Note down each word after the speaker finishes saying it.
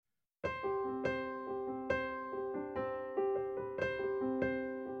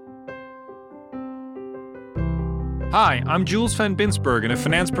Hi, I'm Jules van Binsbergen, a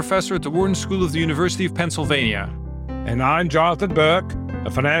finance professor at the Wharton School of the University of Pennsylvania. And I'm Jonathan Burke,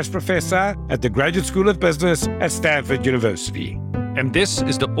 a finance professor at the Graduate School of Business at Stanford University. And this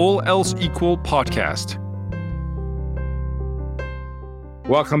is the All Else Equal podcast.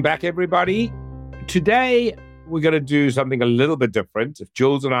 Welcome back, everybody. Today, we're going to do something a little bit different.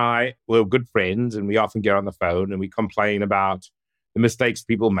 Jules and I were good friends, and we often get on the phone and we complain about the mistakes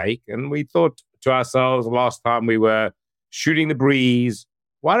people make. And we thought to ourselves the last time we were shooting the breeze,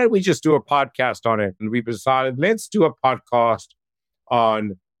 why don't we just do a podcast on it? And we decided, let's do a podcast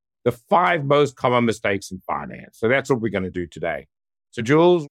on the 5 most common mistakes in finance. So that's what we're going to do today. So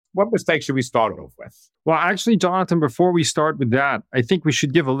Jules, what mistake should we start off with? Well, actually, Jonathan, before we start with that, I think we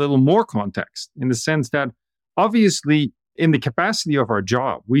should give a little more context in the sense that obviously in the capacity of our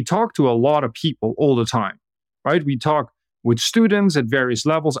job, we talk to a lot of people all the time, right? We talk with students at various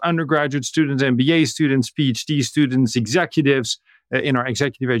levels, undergraduate students, MBA students, PhD students, executives in our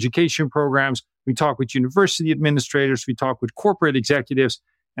executive education programs. We talk with university administrators. We talk with corporate executives.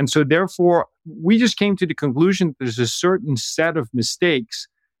 And so therefore, we just came to the conclusion that there's a certain set of mistakes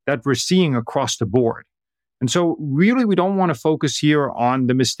that we're seeing across the board. And so really, we don't want to focus here on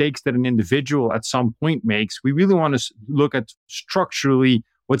the mistakes that an individual at some point makes. We really want to look at structurally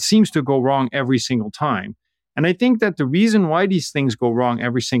what seems to go wrong every single time. And I think that the reason why these things go wrong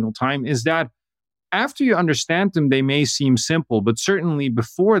every single time is that after you understand them, they may seem simple, but certainly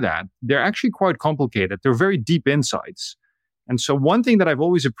before that, they're actually quite complicated. They're very deep insights. And so one thing that I've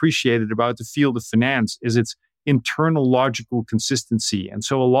always appreciated about the field of finance is its internal logical consistency. And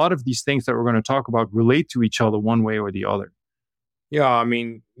so a lot of these things that we're going to talk about relate to each other one way or the other. Yeah, I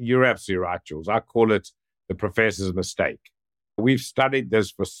mean, you're absolutely right, Jules. I call it the professor's mistake. We've studied this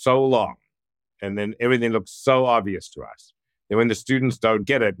for so long, and then everything looks so obvious to us. And when the students don't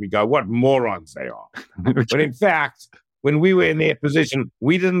get it, we go, what morons they are. But in fact, when we were in their position,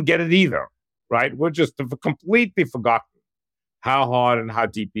 we didn't get it either, right? We're just completely forgotten how hard and how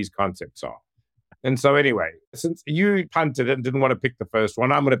deep these concepts are. And so anyway, since you punted it and didn't want to pick the first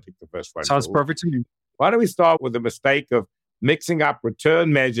one, I'm going to pick the first one. Sounds perfect to me. Why don't we start with the mistake of mixing up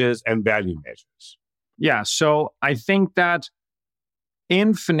return measures and value measures? Yeah, so I think that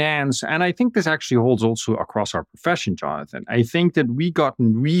in finance, and I think this actually holds also across our profession, Jonathan, I think that we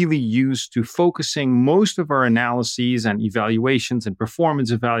gotten really used to focusing most of our analyses and evaluations and performance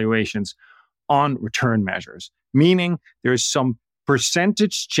evaluations on return measures, meaning there's some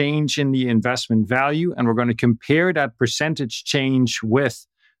percentage change in the investment value, and we're going to compare that percentage change with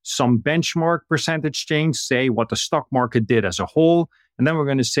some benchmark percentage change, say what the stock market did as a whole, and then we're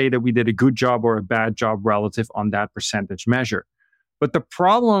going to say that we did a good job or a bad job relative on that percentage measure. But the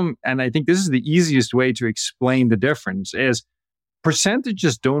problem, and I think this is the easiest way to explain the difference, is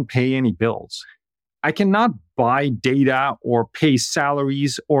percentages don't pay any bills. I cannot buy data or pay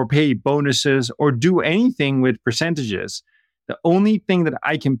salaries or pay bonuses or do anything with percentages. The only thing that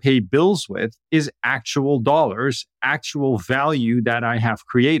I can pay bills with is actual dollars, actual value that I have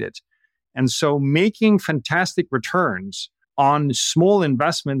created. And so making fantastic returns on small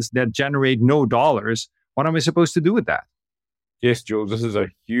investments that generate no dollars, what am I supposed to do with that? Yes, Jules, this is a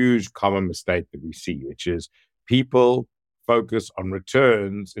huge common mistake that we see, which is people focus on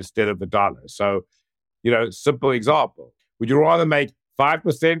returns instead of the dollars. So, simple example. Would you rather make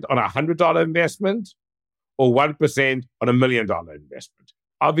 5% on a $100 investment or 1% on $1 million investment?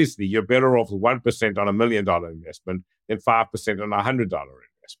 Obviously, you're better off with 1% on $1 million investment than 5% on a $100 investment.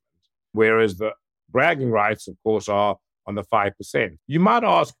 Whereas the bragging rights, of course, are on the 5%. You might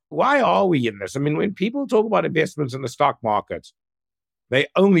ask, why are we in this? I mean, when people talk about investments in the stock market, they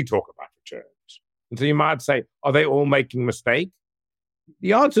only talk about returns. And so you might say, are they all making mistakes?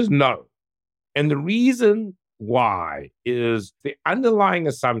 The answer is no. And the reason why is the underlying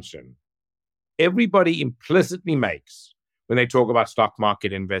assumption everybody implicitly makes when they talk about stock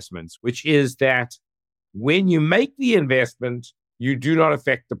market investments, which is that when you make the investment, you do not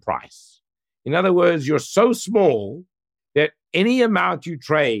affect the price. In other words, you're so small that any amount you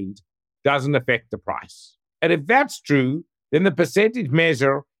trade doesn't affect the price. And if that's true, then the percentage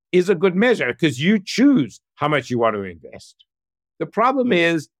measure is a good measure because you choose how much you want to invest. The problem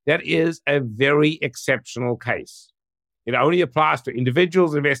is that is a very exceptional case. It only applies to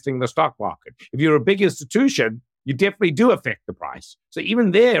individuals investing in the stock market. If you're a big institution, you definitely do affect the price. So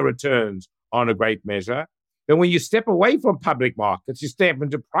even their returns aren't a great measure. Then when you step away from public markets, you step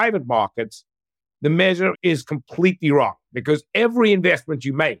into private markets, the measure is completely wrong because every investment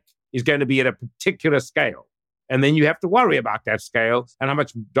you make is going to be at a particular scale. And then you have to worry about that scale and how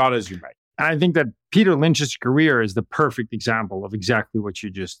much dollars you make. I think that Peter Lynch's career is the perfect example of exactly what you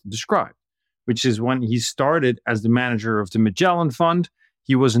just described, which is when he started as the manager of the Magellan Fund.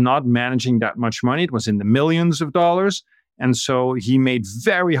 He was not managing that much money. It was in the millions of dollars. And so he made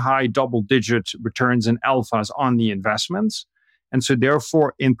very high double-digit returns and alphas on the investments. And so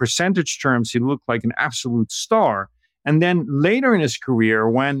therefore, in percentage terms, he looked like an absolute star. And then later in his career,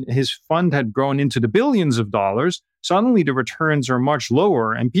 when his fund had grown into the billions of dollars, suddenly the returns are much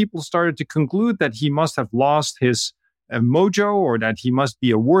lower. And people started to conclude that he must have lost his mojo, or that he must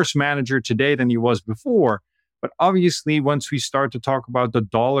be a worse manager today than he was before. But obviously, once we start to talk about the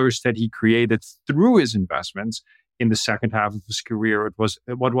dollars that he created through his investments in the second half of his career, it was,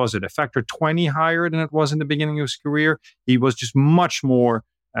 what was it, a factor 20 higher than it was in the beginning of his career. He was just much more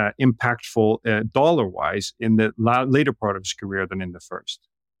impactful dollar-wise in the later part of his career than in the first.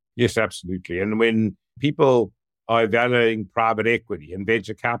 Yes, absolutely. And when people are evaluating private equity and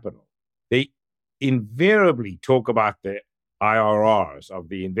venture capital, they invariably talk about the IRRs of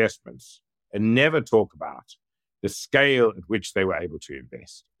the investments and never talk about the scale at which they were able to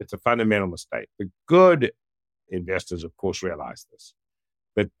invest. It's a fundamental mistake. The good investors, of course, realize this.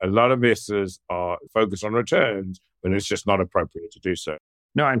 But a lot of investors are focused on returns when it's just not appropriate to do so.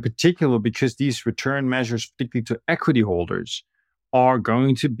 No, in particular, because these return measures, particularly to equity holders, are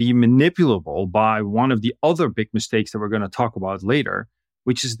going to be manipulable by one of the other big mistakes that we're going to talk about later,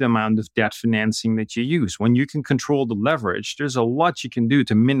 which is the amount of debt financing that you use. When you can control the leverage, there's a lot you can do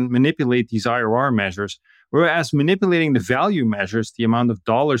to manipulate these IRR measures, whereas manipulating the value measures, the amount of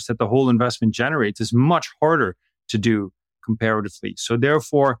dollars that the whole investment generates, is much harder to do comparatively. So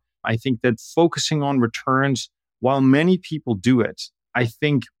therefore, I think that focusing on returns, while many people do it, I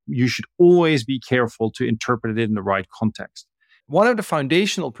think you should always be careful to interpret it in the right context. One of the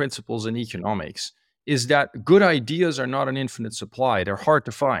foundational principles in economics is that good ideas are not an infinite supply. They're hard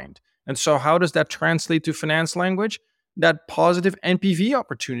to find. And so how does that translate to finance language? That positive NPV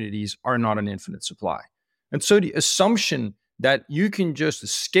opportunities are not an infinite supply. And so the assumption that you can just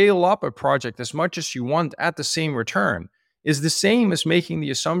scale up a project as much as you want at the same return is the same as making the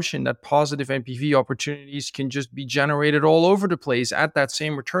assumption that positive NPV opportunities can just be generated all over the place at that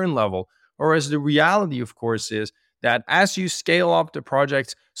same return level. Whereas the reality, of course, is that as you scale up the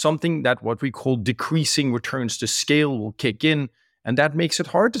projects, something that what we call decreasing returns to scale will kick in, and that makes it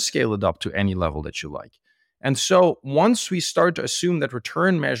hard to scale it up to any level that you like. And so once we start to assume that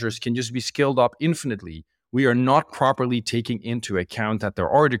return measures can just be scaled up infinitely, we are not properly taking into account that there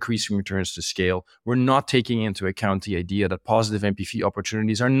are decreasing returns to scale. We're not taking into account the idea that positive NPV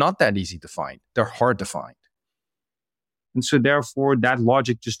opportunities are not that easy to find. They're hard to find. And so therefore, that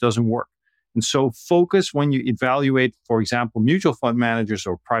logic just doesn't work. And so focus when you evaluate, for example, mutual fund managers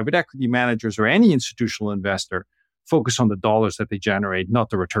or private equity managers or any institutional investor, focus on the dollars that they generate, not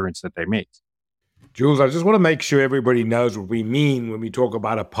the returns that they make. Jules, I just want to make sure everybody knows what we mean when we talk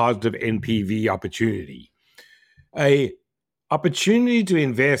about a positive NPV opportunity. A opportunity to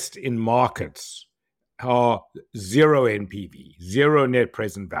invest in markets are zero NPV, zero net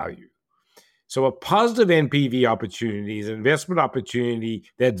present value. So a positive NPV opportunity is an investment opportunity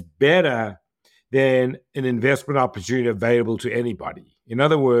that's better than an investment opportunity available to anybody. In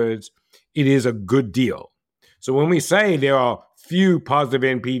other words, it is a good deal. So when we say there are few positive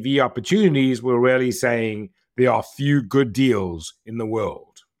NPV opportunities, we're really saying there are few good deals in the world.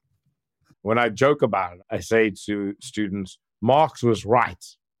 When I joke about it, I say to students, Marx was right.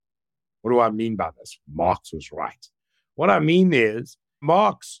 What do I mean by this? Marx was right. What I mean is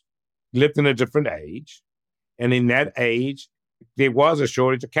Marx lived in a different age, and in that age, there was a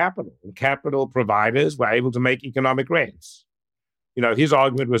shortage of capital, and capital providers were able to make economic rents. You know, his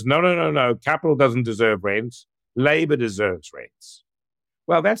argument was, no, capital doesn't deserve rents. Labor deserves rents.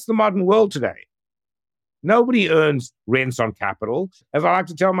 Well, that's the modern world today. Nobody earns rents on capital. As I like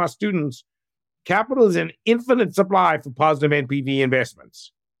to tell my students, capital is an infinite supply for positive NPV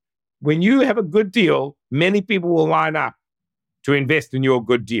investments. When you have a good deal, many people will line up to invest in your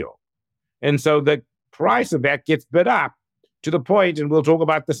good deal. And so the price of that gets bid up to the point, and we'll talk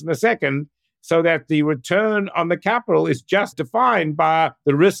about this in a second, so that the return on the capital is just defined by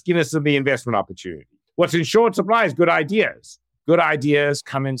the riskiness of the investment opportunity. What's in short supply is good ideas. Good ideas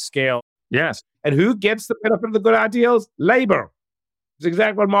come in scale. Yes. And who gets the benefit of the good ideas? Labor. It's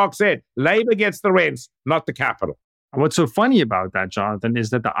exactly what Mark said. Labor gets the rents, not the capital. And what's so funny about that, Jonathan,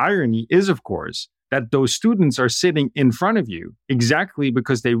 is that the irony is, of course, that those students are sitting in front of you exactly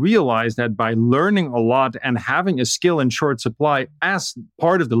because they realize that by learning a lot and having a skill in short supply as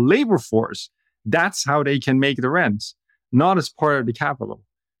part of the labor force, that's how they can make the rents, not as part of the capital.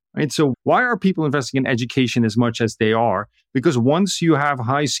 Right? So why are people investing in education as much as they are? Because once you have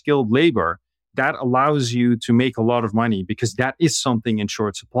high skilled labor, that allows you to make a lot of money because that is something in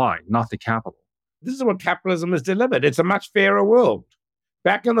short supply, not the capital. This is what capitalism has delivered. It's a much fairer world.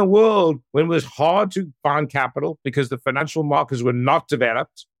 Back in the world when it was hard to find capital because the financial markets were not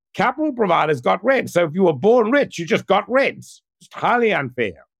developed, capital providers got rent. So if you were born rich, you just got rents. It's highly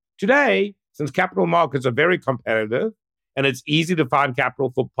unfair. Today, since capital markets are very competitive and it's easy to find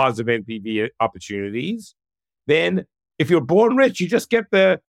capital for positive NPV opportunities, then if you're born rich, you just get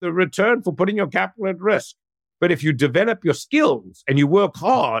the return for putting your capital at risk. But if you develop your skills and you work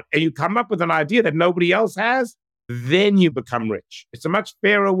hard and you come up with an idea that nobody else has, then you become rich. It's a much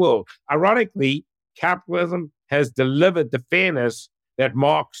fairer world. Ironically, capitalism has delivered the fairness that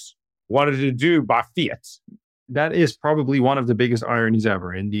Marx wanted to do by fiat. That is probably one of the biggest ironies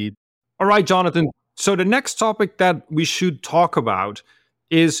ever, indeed. All right, Jonathan. So the next topic that we should talk about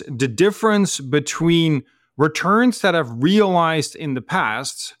is the difference between returns that have realized in the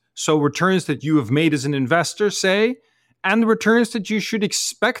past, so returns that you have made as an investor, say, and the returns that you should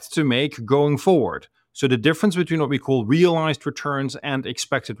expect to make going forward. So the difference between what we call realized returns and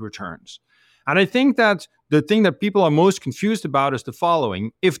expected returns. And I think that the thing that people are most confused about is the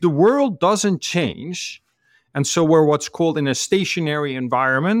following. If the world doesn't change, and so we're what's called in a stationary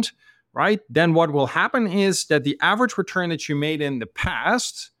environment, right, then what will happen is that the average return that you made in the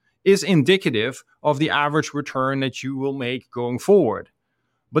past is indicative of the average return that you will make going forward.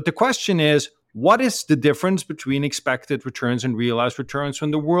 But the question is, what is the difference between expected returns and realized returns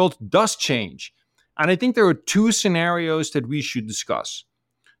when the world does change? And I think there are two scenarios that we should discuss.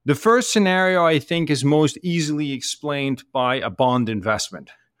 The first scenario, I think, is most easily explained by a bond investment.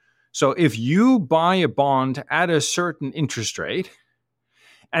 So if you buy a bond at a certain interest rate,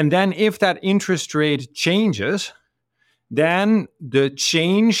 and then if that interest rate changes, then the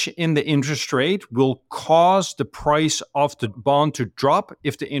change in the interest rate will cause the price of the bond to drop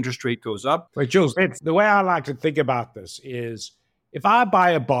if the interest rate goes up. Wait, Jules, the way I like to think about this is if I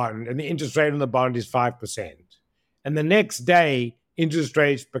buy a bond and the interest rate on the bond is 5%, and the next day interest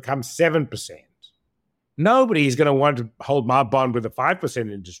rates become 7%, nobody's going to want to hold my bond with a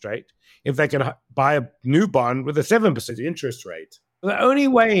 5% interest rate if they can buy a new bond with a 7% interest rate. The only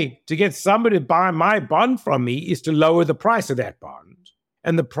way to get somebody to buy my bond from me is to lower the price of that bond.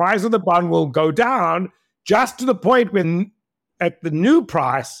 And the price of the bond will go down just to the point when at the new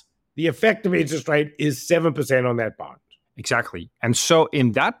price, the effective interest rate is 7% on that bond. Exactly. And so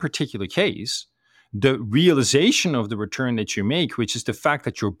in that particular case, the realization of the return that you make, which is the fact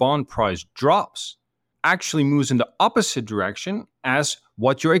that your bond price drops, actually moves in the opposite direction as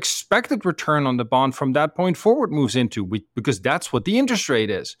what your expected return on the bond from that point forward moves into, because that's what the interest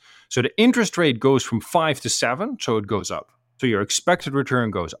rate is. So the interest rate goes from 5 to 7, so it goes up. So your expected return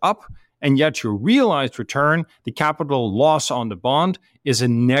goes up, and yet your realized return, the capital loss on the bond, is a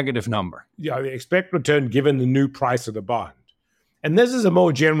negative number. Yeah, the expected return given the new price of the bond. And this is a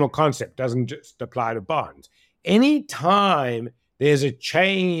more general concept, doesn't just apply to bonds. Anytime there's a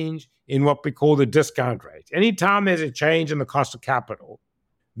change in what we call the discount rate, anytime there's a change in the cost of capital,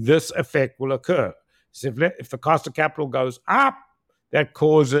 this effect will occur. So if the cost of capital goes up, that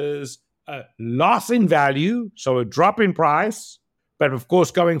causes a loss in value, so a drop in price. But of course,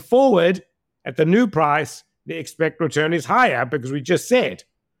 going forward, at the new price, the expected return is higher because we just said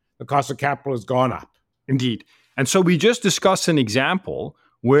the cost of capital has gone up. Indeed. And so we just discussed an example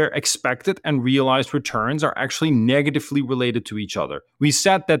where expected and realized returns are actually negatively related to each other. We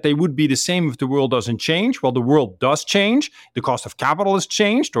said that they would be the same if the world doesn't change. Well, the world does change. The cost of capital has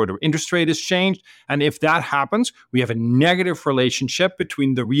changed or the interest rate has changed. And if that happens, we have a negative relationship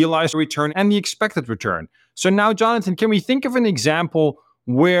between the realized return and the expected return. So now, Jonathan, can we think of an example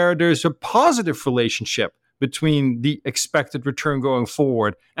where there's a positive relationship between the expected return going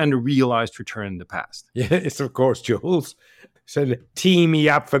forward and the realized return in the past? Yes, of course, Jules. So tee me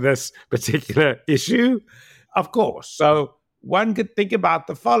up for this particular issue. Of course. So one could think about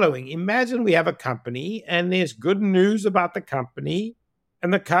the following. Imagine we have a company and there's good news about the company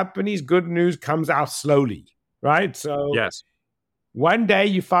and the company's good news comes out slowly, right? So yes. One day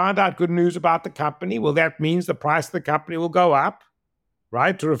you find out good news about the company. Well, that means the price of the company will go up,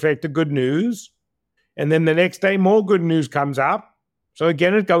 right, to reflect the good news. And then the next day, more good news comes up. So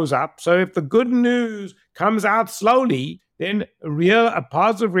again, it goes up. So if the good news comes out slowly, then a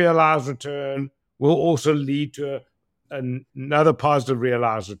positive realized return will also lead to another positive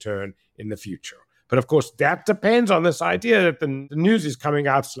realized return in the future. But of course, that depends on this idea that the news is coming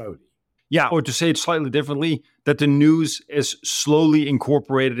out slowly. Yeah, or to say it slightly differently, that the news is slowly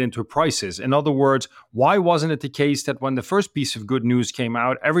incorporated into prices. In other words, why wasn't it the case that when the first piece of good news came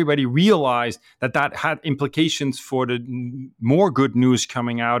out, everybody realized that that had implications for the more good news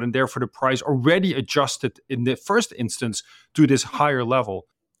coming out, and therefore the price already adjusted in the first instance to this higher level?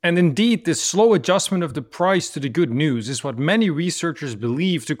 And indeed, this slow adjustment of the price to the good news is what many researchers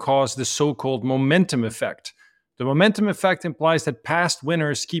believe to cause the so-called momentum effect. The momentum effect implies that past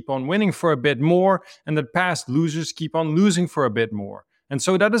winners keep on winning for a bit more and that past losers keep on losing for a bit more. And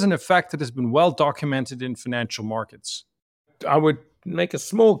so that is an effect that has been well documented in financial markets. I would make a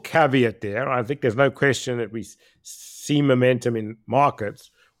small caveat there. I think there's no question that we see momentum in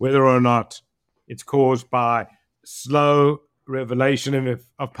markets, whether or not it's caused by slow revelation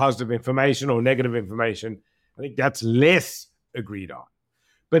of positive information or negative information. I think that's less agreed on.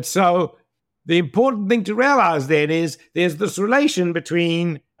 But so the important thing to realize then is there's this relation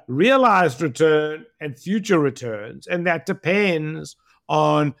between realized return and future returns, and that depends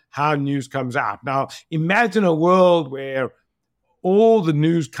on how news comes out. Now, imagine a world where all the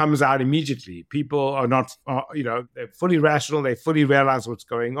news comes out immediately. People are not, they're fully rational. They fully realize what's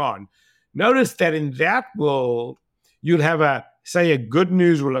going on. Notice that in that world, you'll have a good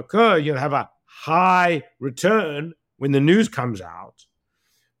news will occur. You'll have a high return when the news comes out.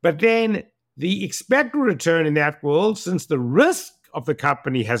 But then the expected return in that world, since the risk of the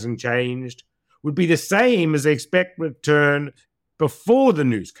company hasn't changed, would be the same as the expected return before the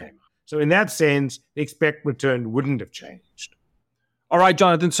news came out. So in that sense, the expected return wouldn't have changed. All right,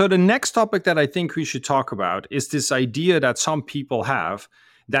 Jonathan. So the next topic that I think we should talk about is this idea that some people have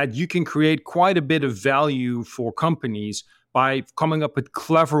that you can create quite a bit of value for companies by coming up with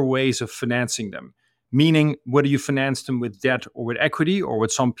clever ways of financing them. Meaning whether you finance them with debt or with equity or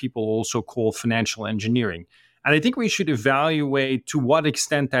what some people also call financial engineering. And I think we should evaluate to what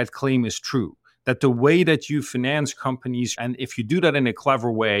extent that claim is true. That the way that you finance companies, and if you do that in a clever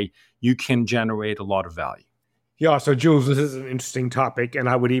way, you can generate a lot of value. Yeah, so Jules, this is an interesting topic. And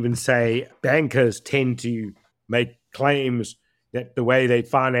I would even say bankers tend to make claims that the way they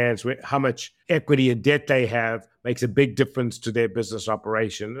finance, how much equity and debt they have, makes a big difference to their business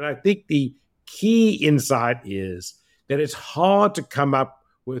operation. And I think the key insight is that it's hard to come up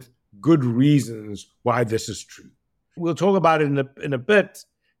with good reasons why this is true. We'll talk about it in a bit.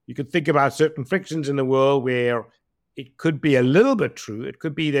 You could think about certain frictions in the world where it could be a little bit true. It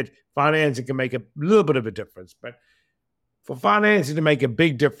could be that financing can make a little bit of a difference, but for financing to make a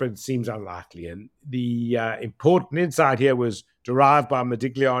big difference seems unlikely. And the important insight here was derived by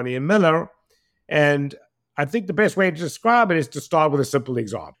Modigliani and Miller. And I think the best way to describe it is to start with a simple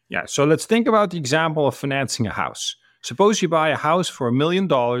example. Yeah, so let's think about the example of financing a house. Suppose you buy a house for $1 million,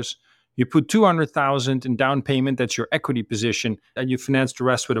 you put $200,000 in down payment, that's your equity position, and you finance the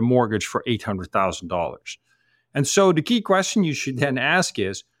rest with a mortgage for $800,000. And so the key question you should then ask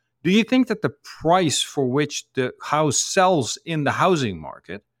is, do you think that the price for which the house sells in the housing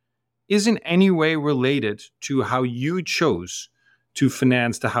market is in any way related to how you chose to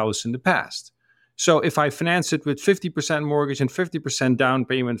finance the house in the past? So if I finance it with 50% mortgage and 50% down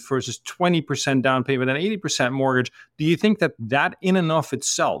payment versus 20% down payment and 80% mortgage, do you think that that in and of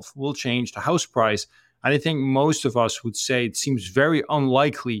itself will change the house price? And I think most of us would say it seems very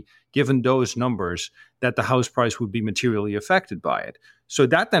unlikely, given those numbers, that the house price would be materially affected by it. So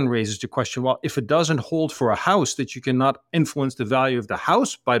that then raises the question, well, if it doesn't hold for a house that you cannot influence the value of the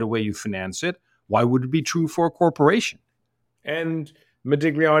house by the way you finance it, why would it be true for a corporation? And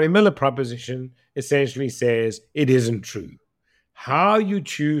Modigliani-Miller proposition essentially says it isn't true. How you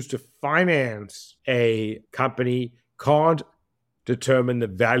choose to finance a company can't determine the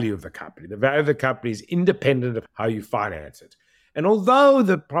value of the company. The value of the company is independent of how you finance it. And although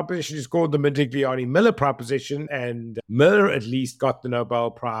the proposition is called the Modigliani-Miller proposition, and Miller at least got the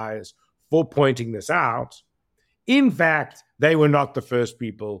Nobel Prize for pointing this out, in fact, they were not the first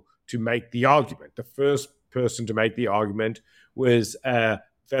people to make the argument. The first person to make the argument was a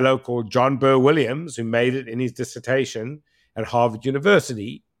fellow called John Burr Williams, who made it in his dissertation at Harvard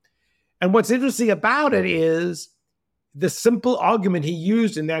University. And what's interesting about it is the simple argument he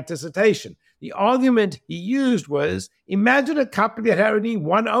used in that dissertation. The argument he used was, imagine a company that had only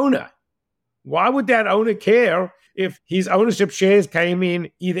one owner. Why would that owner care if his ownership shares came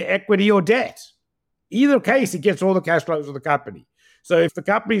in either equity or debt? Either case, he gets all the cash flows of the company. So if the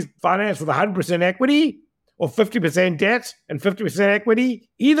company's financed with 100% equity or 50% debt and 50% equity,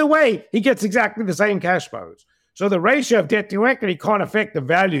 either way, he gets exactly the same cash flows. So the ratio of debt to equity can't affect the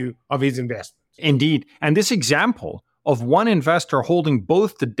value of his investment. Indeed. And this example of one investor holding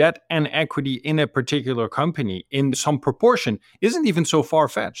both the debt and equity in a particular company in some proportion isn't even so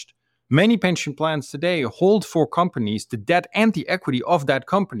far-fetched. Many pension plans today hold for companies the debt and the equity of that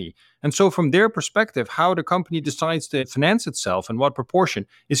company. And so from their perspective, how the company decides to finance itself and what proportion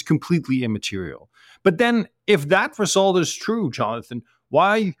is completely immaterial. But then if that result is true, Jonathan,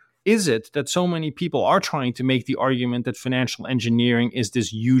 why is it that so many people are trying to make the argument that financial engineering is this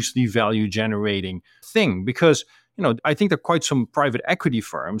hugely value generating thing? Because I think there are quite some private equity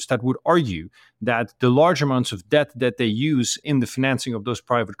firms that would argue that the large amounts of debt that they use in the financing of those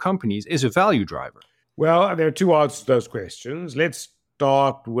private companies is a value driver. Well, there are two answers to those questions. Let's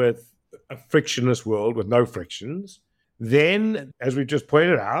start with a frictionless world with no frictions. Then, as we just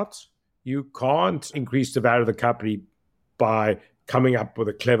pointed out, you can't increase the value of the company by coming up with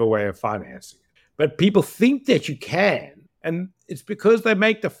a clever way of financing it. But people think that you can, and it's because they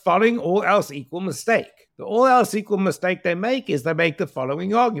make the following all else equal mistake. The all else equal mistake they make is they make the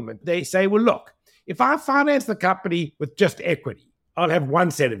following argument. They say, well, look, if I finance the company with just equity, I'll have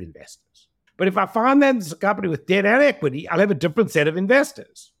one set of investors. But if I finance the company with debt and equity, I'll have a different set of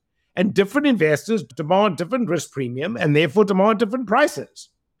investors. And different investors demand different risk premium and therefore demand different prices.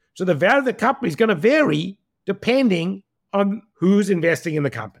 So the value of the company is going to vary depending on who's investing in the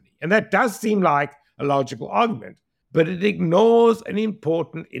company. And that does seem like a logical argument, but it ignores an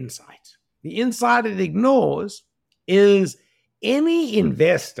important insight. The insight it ignores is any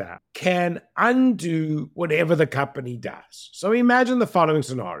investor can undo whatever the company does. So imagine the following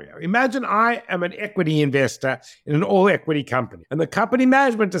scenario. Imagine I am an equity investor in an all-equity company, and the company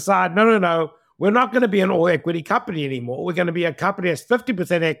management decide, no, we're not going to be an all-equity company anymore. We're going to be a company that's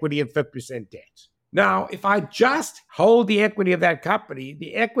 50% equity and 50% debt. Now, if I just hold the equity of that company,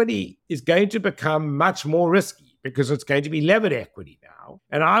 the equity is going to become much more risky because it's going to be levered equity now.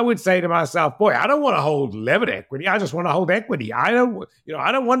 And I would say to myself, boy, I don't want to hold levered equity. I just want to hold equity. I don't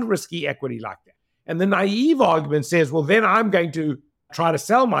want risky equity like that. And the naive argument says, well, then I'm going to try to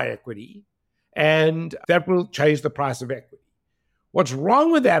sell my equity and that will change the price of equity. What's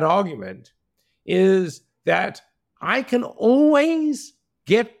wrong with that argument is that I can always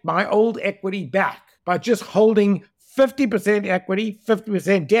get my old equity back by just holding 50% equity,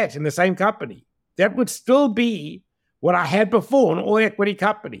 50% debt in the same company. That would still be what I had before, an all-equity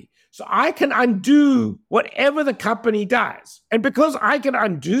company. So I can undo whatever the company does. And because I can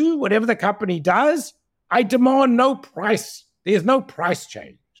undo whatever the company does, I demand no price. There's no price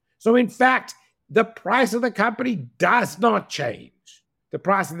change. So in fact, the price of the company does not change. The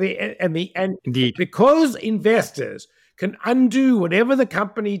price of Indeed. Because investors can undo whatever the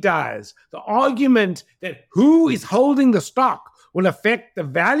company does, the argument that who is holding the stock will affect the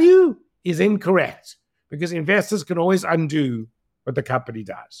value is incorrect, because investors can always undo what the company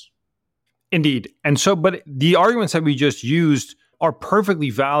does. Indeed. And so, but the arguments that we just used are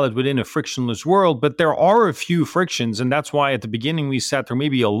perfectly valid within a frictionless world, but there are a few frictions. And that's why at the beginning we said there may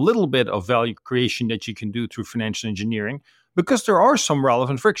be a little bit of value creation that you can do through financial engineering, because there are some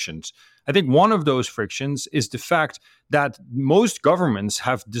relevant frictions. I think one of those frictions is the fact that most governments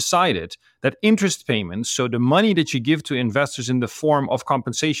have decided that interest payments, so the money that you give to investors in the form of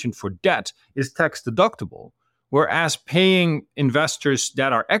compensation for debt, is tax deductible, whereas paying investors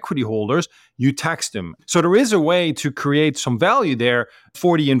that are equity holders, you tax them. So there is a way to create some value there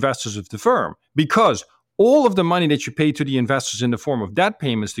for the investors of the firm, because all of the money that you pay to the investors in the form of debt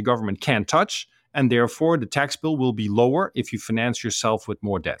payments, the government can't touch, and therefore the tax bill will be lower if you finance yourself with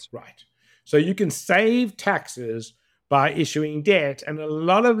more debt. Right. So you can save taxes by issuing debt. And a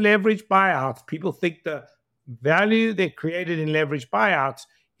lot of leverage buyouts, people think the value they created in leverage buyouts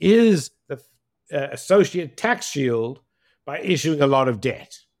is the associate tax shield by issuing a lot of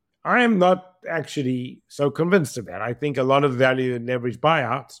debt. I am not actually so convinced of that. I think a lot of the value in leverage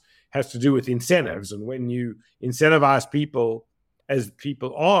buyouts has to do with incentives. And when you incentivize people, as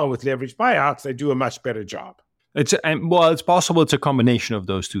people are with leverage buyouts, they do a much better job. It's possible it's a combination of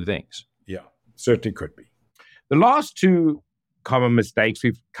those two things. Yeah, certainly could be. The last two common mistakes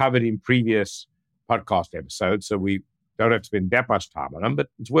we've covered in previous podcast episodes, so we don't have to spend that much time on them, but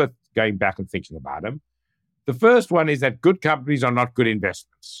it's worth going back and thinking about them. The first one is that good companies are not good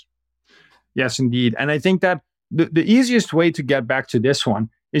investments. Yes, indeed. And I think that the easiest way to get back to this one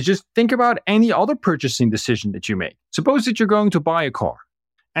is just think about any other purchasing decision that you make. Suppose that you're going to buy a car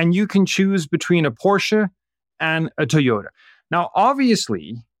and you can choose between a Porsche and a Toyota. Now,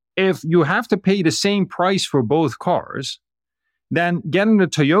 obviously, if you have to pay the same price for both cars, then getting the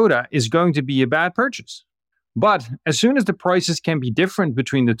Toyota is going to be a bad purchase. But as soon as the prices can be different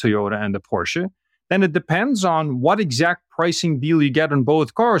between the Toyota and the Porsche, then it depends on what exact pricing deal you get on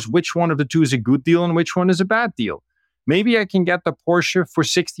both cars, which one of the two is a good deal and which one is a bad deal. Maybe I can get the Porsche for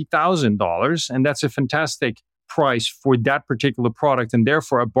 $60,000, and that's a fantastic price for that particular product, and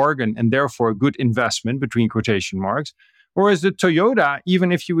therefore a bargain, and therefore a good investment between quotation marks. Whereas the Toyota,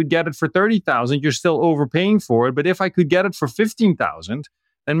 even if you would get it for $30,000, you're still overpaying for it. But if I could get it for $15,000,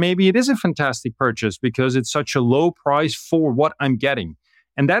 then maybe it is a fantastic purchase because it's such a low price for what I'm getting.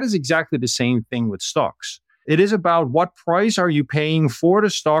 And that is exactly the same thing with stocks. It is about what price are you paying for the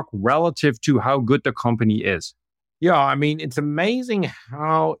stock relative to how good the company is. Yeah, I mean, it's amazing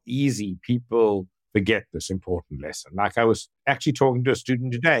how easy people forget this important lesson. Like I was actually talking to a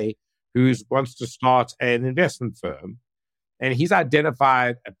student today who wants to start an investment firm, and he's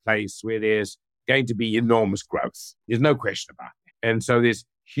identified a place where there's going to be enormous growth. There's no question about it. And so there's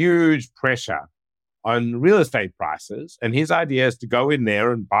huge pressure on real estate prices. And his idea is to go in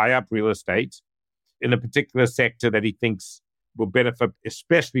there and buy up real estate in a particular sector that he thinks will benefit,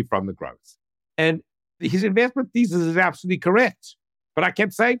 especially from the growth. And his investment thesis is absolutely correct. But I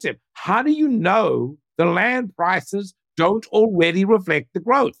kept saying to him, how do you know the land prices don't already reflect the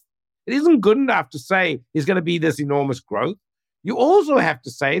growth? It isn't good enough to say there's going to be this enormous growth. You also have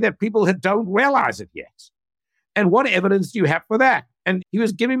to say that people don't realize it yet. And what evidence do you have for that? And he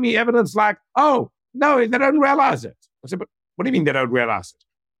was giving me evidence like, oh, no, they don't realize it. I said, but what do you mean they don't realize it?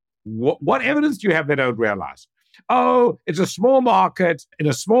 What evidence do you have they don't realize? Oh, it's a small market in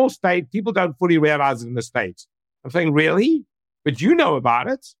a small state. People don't fully realize it in the States. I'm saying, really? But you know about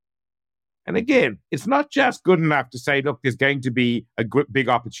it. And again, it's not just good enough to say, look, there's going to be a big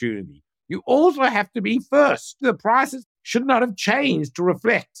opportunity. You also have to be first. The prices should not have changed to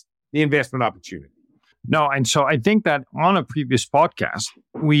reflect the investment opportunity. No, and so I think that on a previous podcast,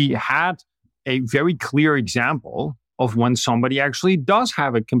 we had a very clear example of when somebody actually does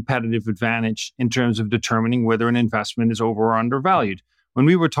have a competitive advantage in terms of determining whether an investment is over or undervalued. When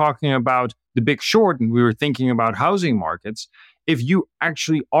we were talking about The Big Short and we were thinking about housing markets, if you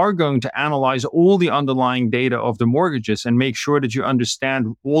actually are going to analyze all the underlying data of the mortgages and make sure that you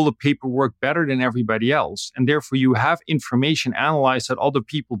understand all the paperwork better than everybody else, and therefore you have information analyzed that other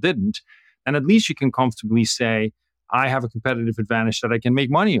people didn't, then at least you can comfortably say, I have a competitive advantage that I can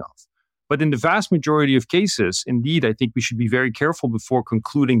make money off. But in the vast majority of cases, indeed, I think we should be very careful before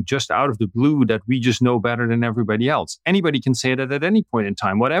concluding just out of the blue that we just know better than everybody else. Anybody can say that at any point in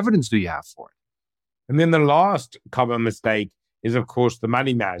time. What evidence do you have for it? And then the last common mistake is, of course, the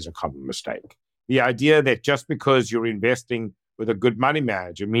money manager common mistake. The idea that just because you're investing with a good money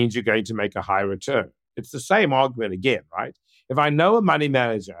manager means you're going to make a high return. It's the same argument again, right? If I know a money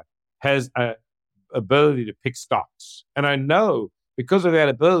manager has an ability to pick stocks, and I know because of that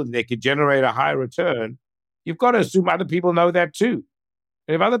ability, they could generate a high return, you've got to assume other people know that too.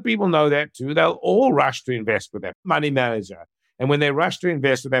 And if other people know that too, they'll all rush to invest with that money manager. And when they rush to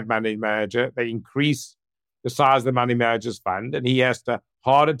invest with that money manager, they increase the size of the money manager's fund, and he has a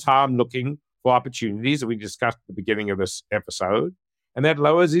harder time looking for opportunities that we discussed at the beginning of this episode, and that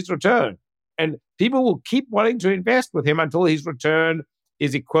lowers his return. And people will keep wanting to invest with him until his return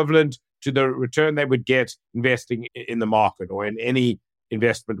is equivalent to the return they would get investing in the market or in any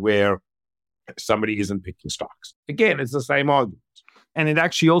investment where somebody isn't picking stocks. Again, it's the same argument. And it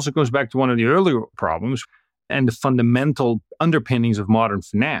actually also goes back to one of the earlier problems and the fundamental underpinnings of modern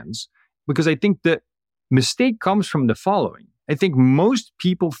finance, because I think the mistake comes from the following. I think most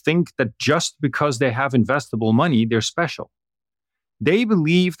people think that just because they have investable money, they're special. They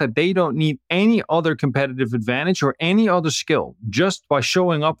believe that they don't need any other competitive advantage or any other skill. Just by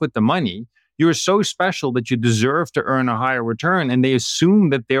showing up with the money, you're so special that you deserve to earn a higher return, and they assume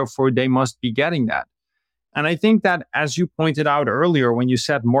that therefore they must be getting that. And I think that, as you pointed out earlier when you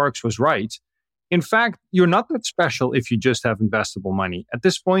said Marx was right, in fact, you're not that special if you just have investable money. At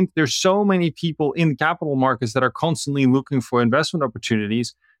this point, there's so many people in capital markets that are constantly looking for investment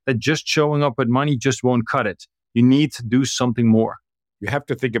opportunities that just showing up with money just won't cut it. You need to do something more. You have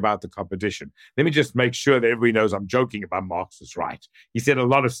to think about the competition. Let me just make sure that everybody knows I'm joking about Marx is right. He said a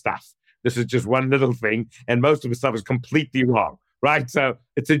lot of stuff. This is just one little thing, and most of the stuff is completely wrong, right? So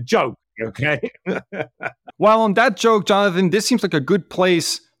it's a joke, okay? Well, on that joke, Jonathan, this seems like a good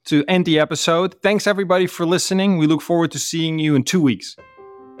place to end the episode. Thanks, everybody, for listening. We look forward to seeing you in 2 weeks.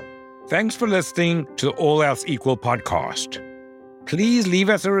 Thanks for listening to the All Else Equal podcast. Please leave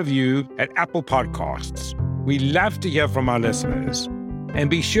us a review at Apple Podcasts. We love to hear from our listeners. And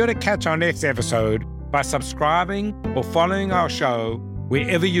be sure to catch our next episode by subscribing or following our show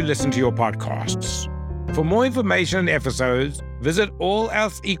wherever you listen to your podcasts. For more information and episodes, visit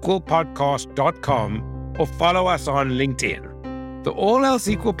alelseequalpodcast.com or follow us on LinkedIn. The All Else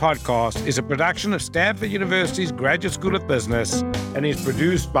Equal podcast is a production of Stanford University's Graduate School of Business and is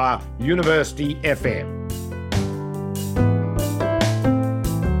produced by University FM.